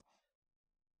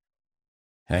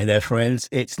Hey there, friends.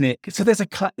 It's Nick. So there's a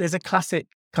classic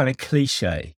kind of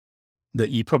cliche that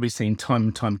you've probably seen time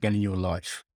and time again in your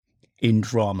life in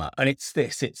drama, and it's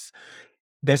this. It's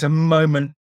there's a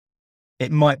moment.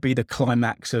 It might be the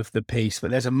climax of the piece, but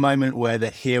there's a moment where the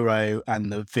hero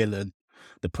and the villain,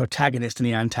 the protagonist and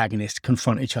the antagonist,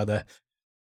 confront each other,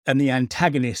 and the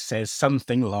antagonist says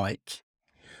something like,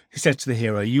 he says to the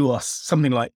hero, "You are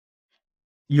something like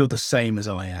you're the same as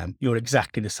I am. You're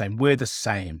exactly the same. We're the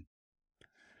same."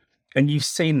 And you've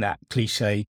seen that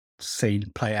cliche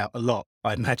scene play out a lot,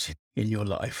 I imagine, in your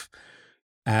life.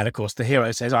 And of course, the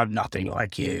hero says, "I'm nothing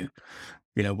like you,"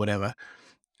 whatever.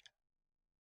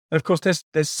 And of course,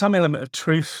 there's some element of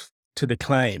truth to the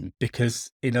claim,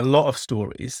 because in a lot of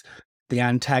stories, the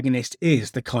antagonist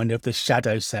is the kind of the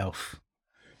shadow self,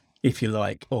 if you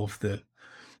like, of the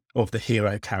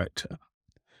hero character.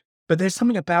 But there's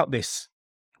something about this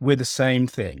with the same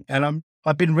thing. And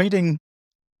I've been reading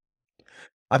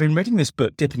this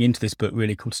book, dipping into this book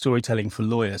really, called Storytelling for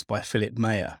Lawyers by Philip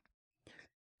Mayer.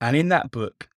 And in that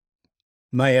book,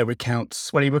 Mayer recounts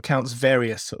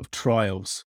various sort of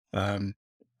trials. And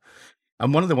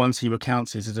one of the ones he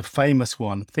recounts is a famous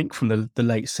one, I think from the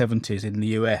late 70s in the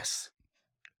US.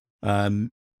 And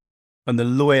the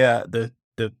lawyer, the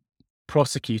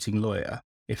prosecuting lawyer,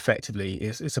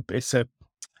 effectively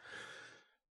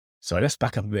sorry, let's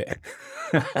back up a bit.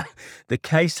 The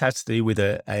case has to do with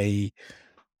a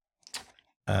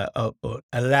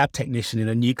lab technician in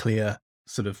a nuclear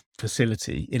sort of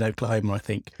facility in Oklahoma, I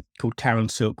think, called Karen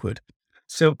Silkwood.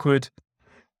 Silkwood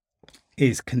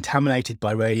is contaminated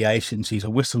by radiation. She's a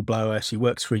whistleblower. She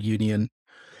works for a union,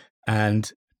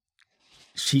 and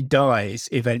she dies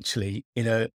eventually in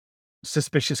a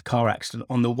suspicious car accident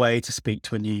on the way to speak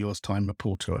to a New York Times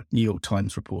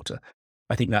reporter.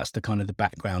 I think that's the kind of the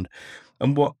background.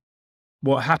 And what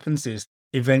happens is,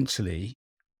 eventually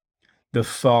the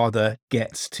father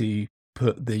gets to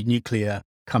put the nuclear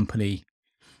company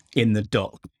in the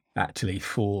dock, actually,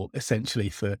 for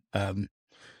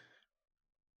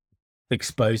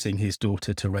exposing his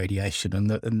daughter to radiation.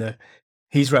 And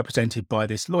he's represented by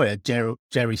this lawyer,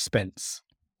 Jerry Spence.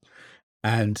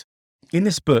 And in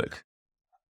this book,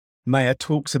 Mayer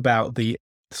talks about the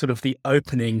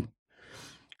opening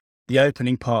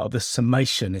part of the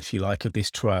summation, if you like, of this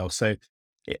trial. So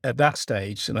at that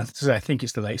stage, and I think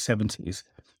it's the late 70s,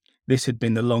 this had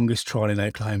been the longest trial in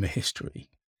Oklahoma history.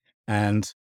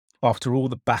 And after all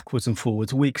the backwards and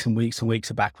forwards, weeks and weeks and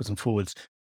weeks of backwards and forwards,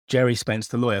 Jerry Spence,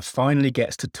 the lawyer, finally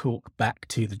gets to talk back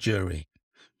to the jury.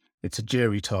 It's a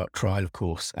jury trial, of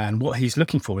course. And what he's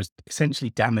looking for is essentially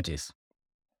damages.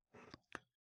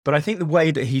 But I think the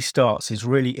way that he starts is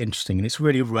really interesting, and it's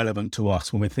really relevant to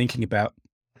us when we're thinking about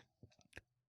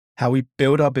how we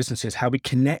build our businesses, how we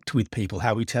connect with people,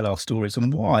 how we tell our stories,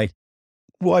 and why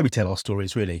we tell our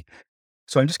stories, really.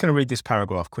 So I'm just going to read this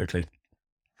paragraph quickly.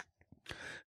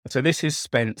 So this is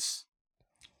Spence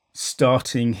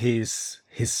starting his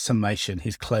summation,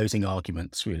 his closing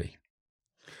arguments, really.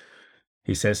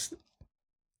 He says,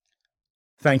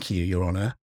 "Thank you, Your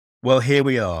Honor. Well, here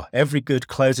we are. Every good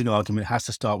closing argument has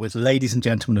to start with 'Ladies and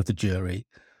gentlemen of the jury.'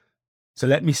 So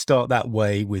let me start that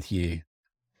way with you.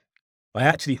 I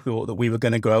actually thought that we were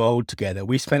going to grow old together.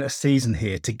 We spent a season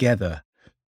here together.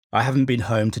 I haven't been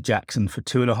home to Jackson for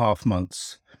 2.5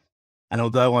 months. And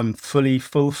although I'm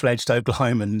full-fledged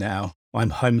Oklahoman now, I'm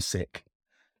homesick.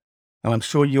 And I'm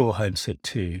sure you're homesick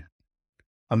too.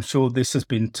 I'm sure this has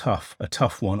been a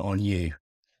tough one on you.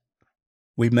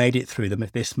 We made it through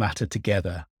this matter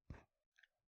together.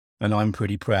 And I'm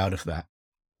pretty proud of that."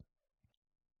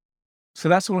 So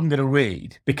that's all I'm going to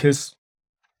read, because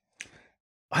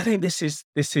I think this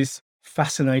is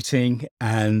fascinating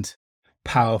and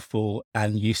powerful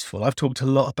and useful. I've talked a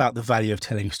lot about the value of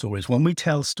telling stories. When we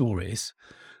tell stories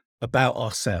about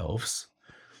ourselves,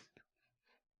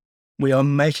 we are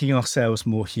making ourselves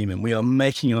more human. We are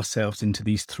making ourselves into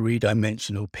these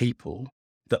three-dimensional people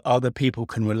that other people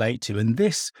can relate to. And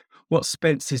this, what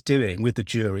Spence is doing with the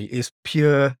jury, is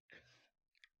pure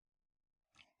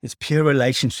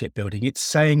relationship building. It's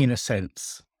saying, in a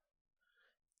sense,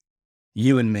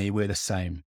 you and me, we're the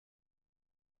same.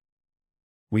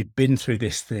 We've been through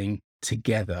this thing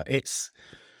together. It's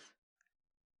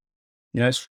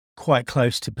quite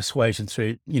close to persuasion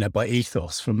through, by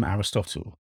ethos from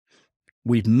Aristotle.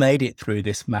 We've made it through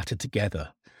this matter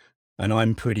together. And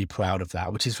I'm pretty proud of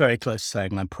that, which is very close to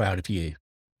saying I'm proud of you.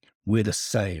 We're the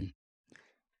same.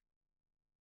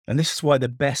 And this is why the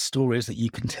best stories that you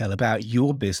can tell about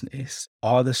your business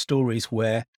are the stories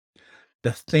where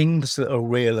the things that are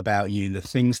real about you, the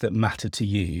things that matter to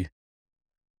you,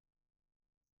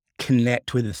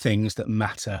 connect with the things that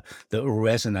matter, that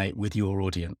resonate with your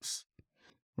audience.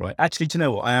 Right. Actually, do you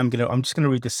know what? I'm just going to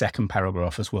read the second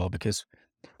paragraph as well, because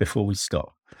before we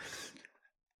stop,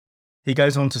 he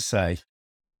goes on to say,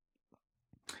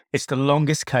 it's the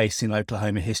longest case in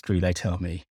Oklahoma history, they tell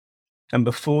me. And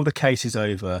before the case is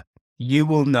over, you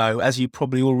will know, as you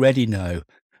probably already know,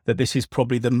 that this is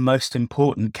probably the most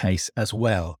important case as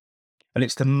well. And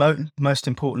it's the most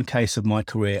important case of my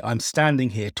career. I'm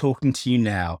standing here talking to you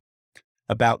now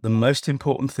about the most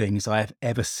important things I have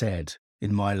ever said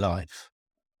in my life.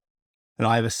 And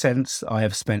I have a sense I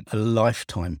have spent a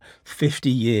lifetime, 50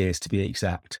 years to be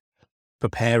exact,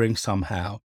 preparing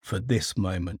somehow for this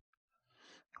moment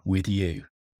with you.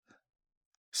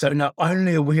 So not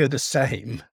only are we the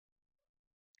same,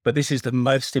 but this is the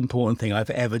most important thing I've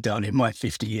ever done in my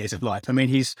 50 years of life. I mean,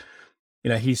 he's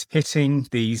hitting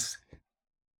these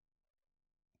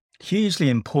hugely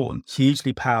important,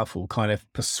 hugely powerful kind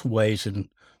of persuasion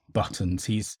buttons.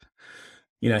 He's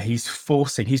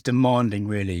demanding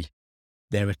really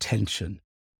their attention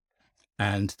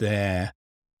and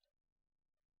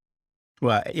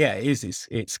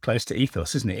it's close to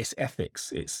ethos, isn't it? It's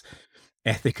ethics, it's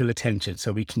ethical attention,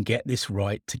 so we can get this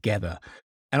right together.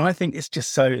 And I think it's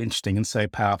just so interesting and so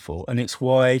powerful. And it's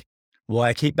why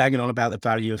I keep banging on about the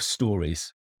value of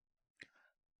stories.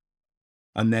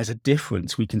 And there's a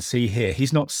difference we can see here.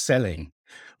 He's not selling,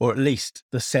 or at least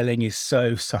the selling is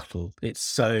so subtle. It's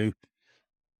so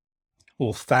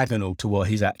orthogonal to what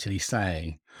he's actually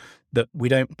saying that we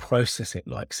don't process it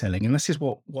like selling. And this is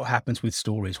what happens with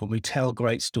stories. When we tell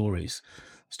great stories,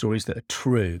 stories that are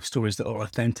true, stories that are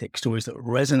authentic, stories that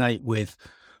resonate with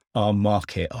our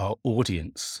market, our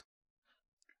audience,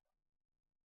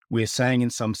 we're saying in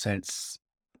some sense,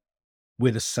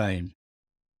 we're the same.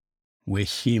 We're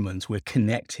humans, we're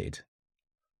connected.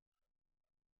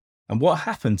 And what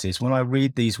happens is when I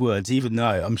read these words, even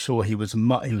though I'm sure he was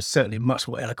certainly much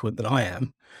more eloquent than I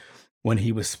am when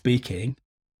he was speaking,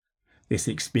 this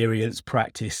experience,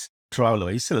 practice, trial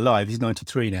lawyer, he's still alive, he's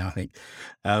 93 now, I think.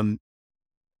 I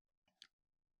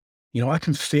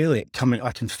can feel it coming.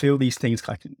 I can feel these things.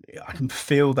 I can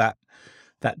feel that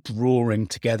drawing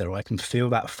together. I can feel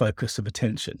that focus of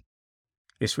attention.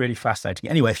 It's really fascinating.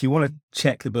 Anyway, if you want to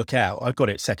check the book out, I've got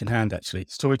it secondhand, actually.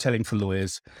 Storytelling for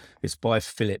Lawyers. It's by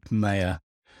Philip Mayer.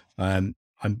 I'm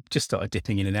just started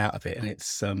dipping in and out of it, and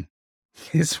it's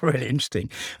really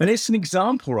interesting. And it's an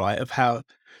example, right, of how,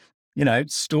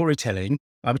 storytelling,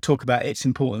 I would talk about its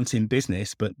importance in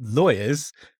business, but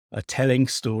lawyers are telling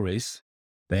stories.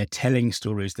 They're telling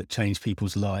stories that change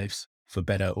people's lives for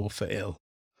better or for ill.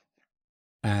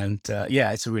 And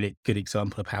it's a really good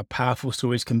example of how powerful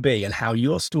stories can be and how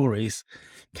your stories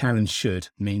can and should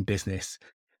mean business.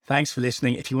 Thanks for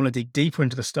listening. If you want to dig deeper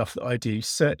into the stuff that I do,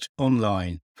 search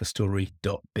online for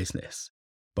story.business.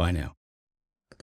 Bye now.